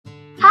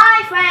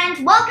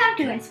friends, welcome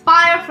to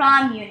Inspire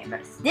from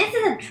Universe. This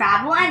is a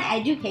travel and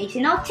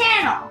educational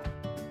channel.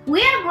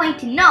 We are going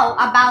to know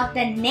about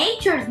the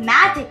Nature's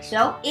Magic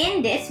show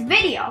in this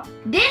video.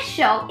 This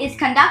show is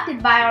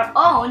conducted by our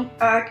own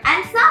Earth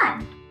and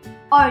Sun.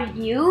 Are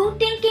you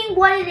thinking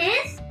what it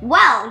is?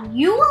 Well,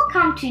 you will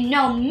come to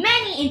know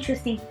many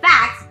interesting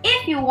facts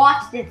if you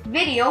watch this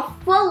video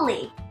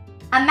fully.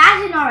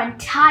 Imagine our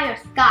entire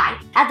sky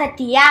as a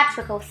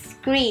theatrical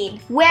screen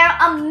where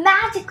a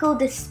magical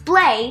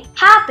display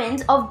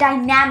happens of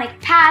dynamic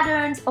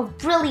patterns of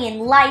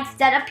brilliant lights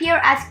that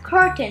appear as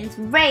curtains,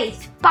 rays,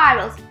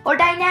 spirals, or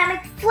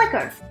dynamic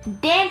flickers,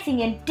 dancing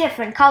in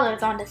different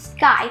colors on the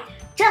sky.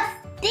 Just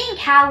think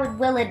how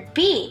will it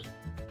be?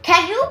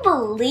 Can you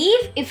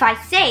believe if I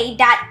say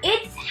that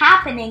it's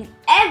happening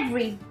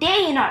every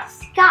day in our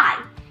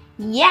sky?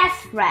 Yes,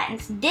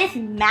 friends, this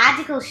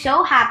magical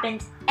show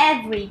happens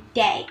every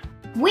day.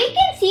 We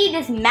can see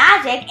this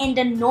magic in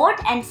the North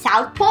and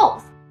South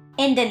Poles.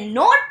 In the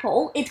North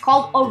Pole, it's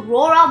called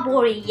Aurora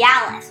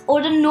Borealis,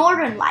 or the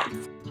Northern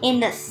Lights.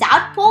 In the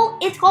South Pole,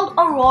 it's called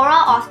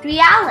Aurora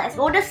Australis,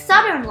 or the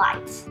Southern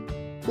Lights.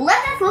 Let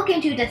us look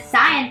into the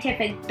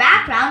scientific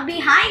background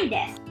behind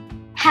this.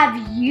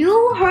 Have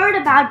you heard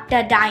about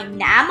the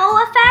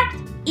dynamo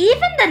effect?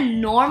 Even the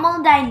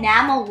normal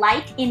dynamo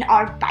light in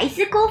our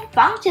bicycle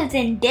functions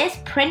in this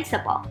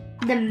principle.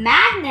 The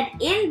magnet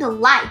in the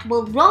light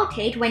will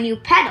rotate when you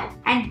pedal,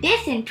 and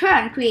this in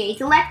turn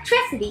creates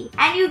electricity,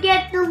 and you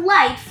get the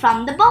light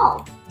from the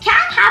bulb.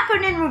 Can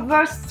happen in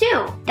reverse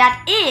too.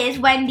 That is,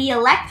 when the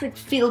electric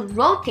field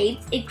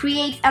rotates, it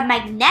creates a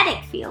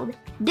magnetic field.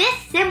 This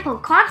simple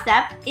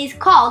concept is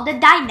called the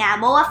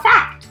dynamo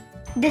effect.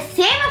 The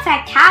same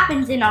effect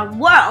happens in our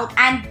world,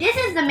 and this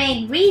is the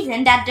main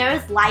reason that there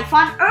is life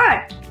on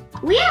Earth.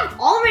 We have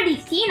already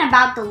seen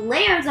about the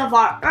layers of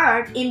our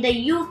Earth in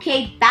the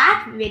UK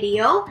bat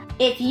video.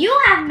 If you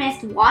have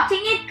missed watching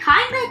it,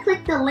 kindly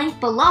click the link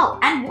below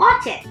and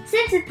watch it,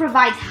 since it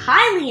provides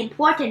highly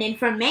important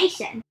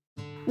information.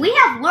 We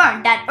have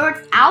learned that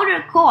Earth's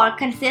outer core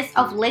consists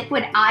of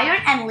liquid iron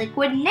and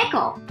liquid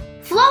nickel.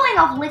 Flowing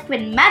of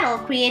liquid metal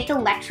creates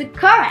electric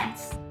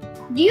currents.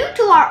 Due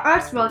to our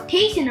Earth's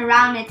rotation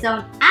around its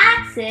own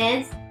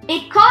axis,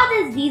 it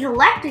causes these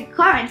electric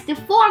currents to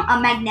form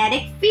a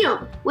magnetic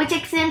field, which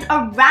extends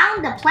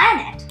around the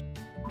planet.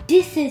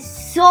 This is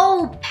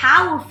so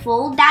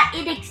powerful that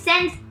it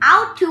extends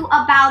out to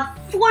about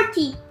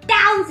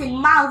 40,000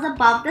 miles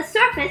above the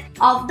surface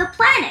of the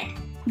planet.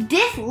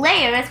 This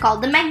layer is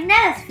called the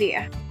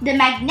magnetosphere. The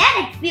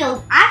magnetic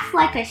field acts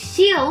like a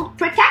shield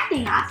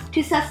protecting us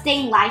to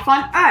sustain life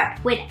on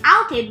Earth.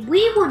 Without it,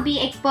 we would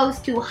be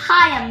exposed to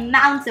high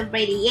amounts of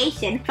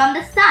radiation from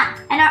the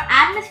sun, and our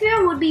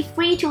atmosphere would be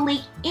free to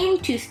leak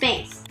into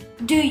space.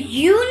 Do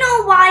you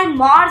know why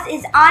Mars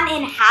is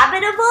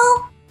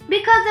uninhabitable?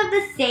 Because of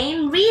the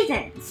same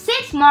reason.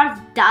 Since Mars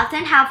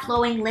doesn't have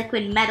flowing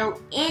liquid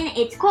metal in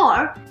its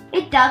core,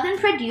 it doesn't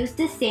produce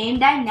the same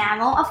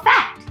dynamo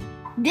effect.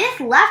 This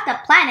left the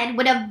planet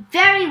with a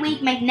very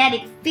weak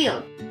magnetic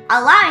field,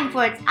 allowing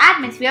for its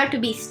atmosphere to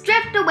be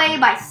stripped away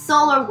by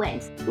solar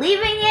winds,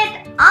 leaving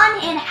it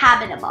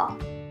uninhabitable.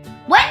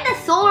 When the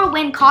solar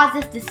wind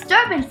causes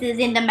disturbances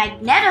in the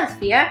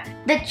magnetosphere,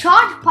 the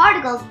charged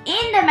particles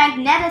in the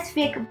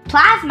magnetospheric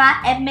plasma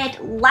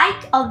emit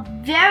light of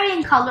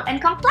varying color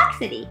and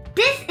complexity.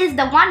 This is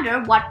the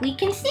wonder what we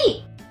can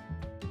see.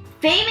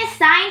 Famous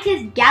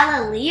scientist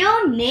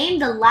Galileo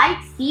named the light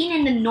seen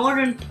in the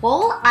northern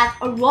pole as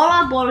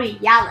Aurora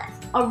Borealis.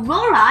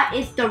 Aurora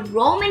is the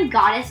Roman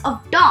goddess of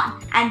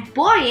dawn, and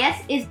Boreas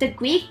is the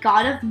Greek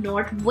god of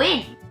north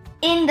wind.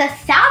 In the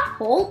South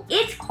Pole,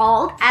 it's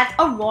called as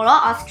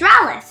Aurora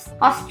Australis.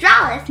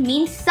 Australis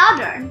means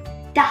southern.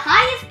 The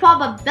highest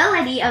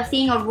probability of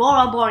seeing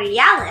Aurora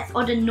Borealis,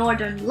 or the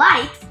northern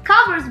lights,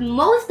 covers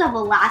most of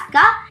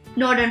Alaska,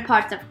 northern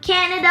parts of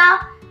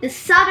Canada, the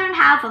southern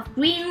half of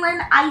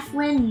Greenland,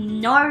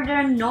 Iceland,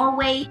 northern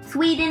Norway,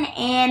 Sweden,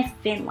 and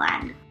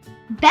Finland.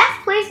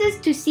 Best places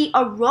to see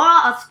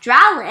Aurora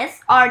Australis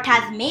are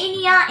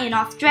Tasmania in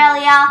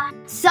Australia,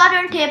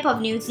 southern tip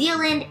of New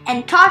Zealand,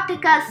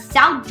 Antarctica,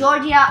 South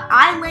Georgia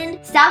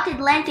Island, South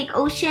Atlantic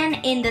Ocean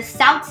in the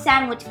South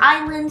Sandwich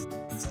Islands,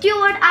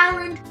 Stewart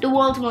Island, the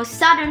world's most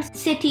southern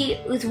city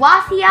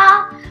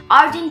Ushuaia,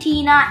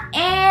 Argentina,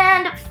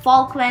 and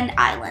Falkland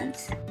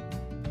Islands.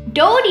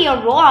 Though the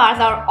auroras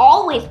are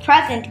always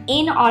present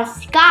in our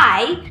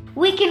sky,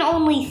 we can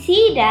only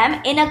see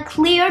them in a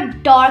clear,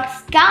 dark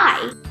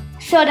sky.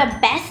 So the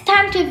best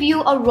time to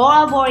view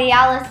Aurora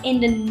Borealis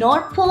in the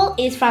North Pole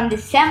is from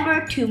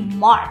December to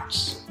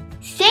March.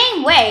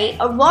 Same way,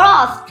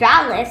 Aurora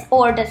Australis,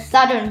 or the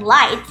Southern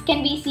Lights,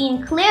 can be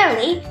seen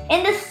clearly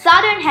in the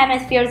Southern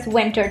Hemisphere's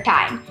winter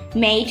time,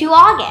 May to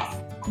August.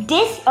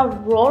 This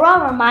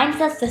aurora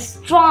reminds us the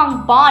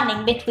strong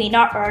bonding between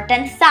our Earth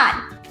and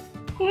Sun.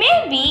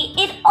 Maybe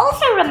it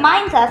also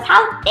reminds us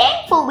how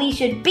thankful we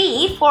should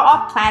be for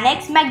our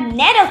planet's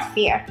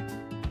magnetosphere.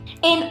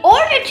 In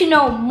order to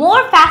know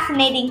more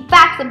fascinating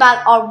facts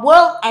about our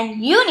world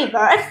and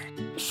universe,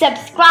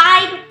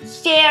 subscribe,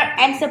 share,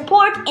 and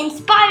support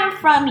Inspire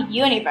from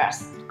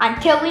Universe.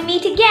 Until we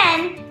meet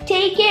again,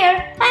 take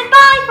care and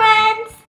bye friends!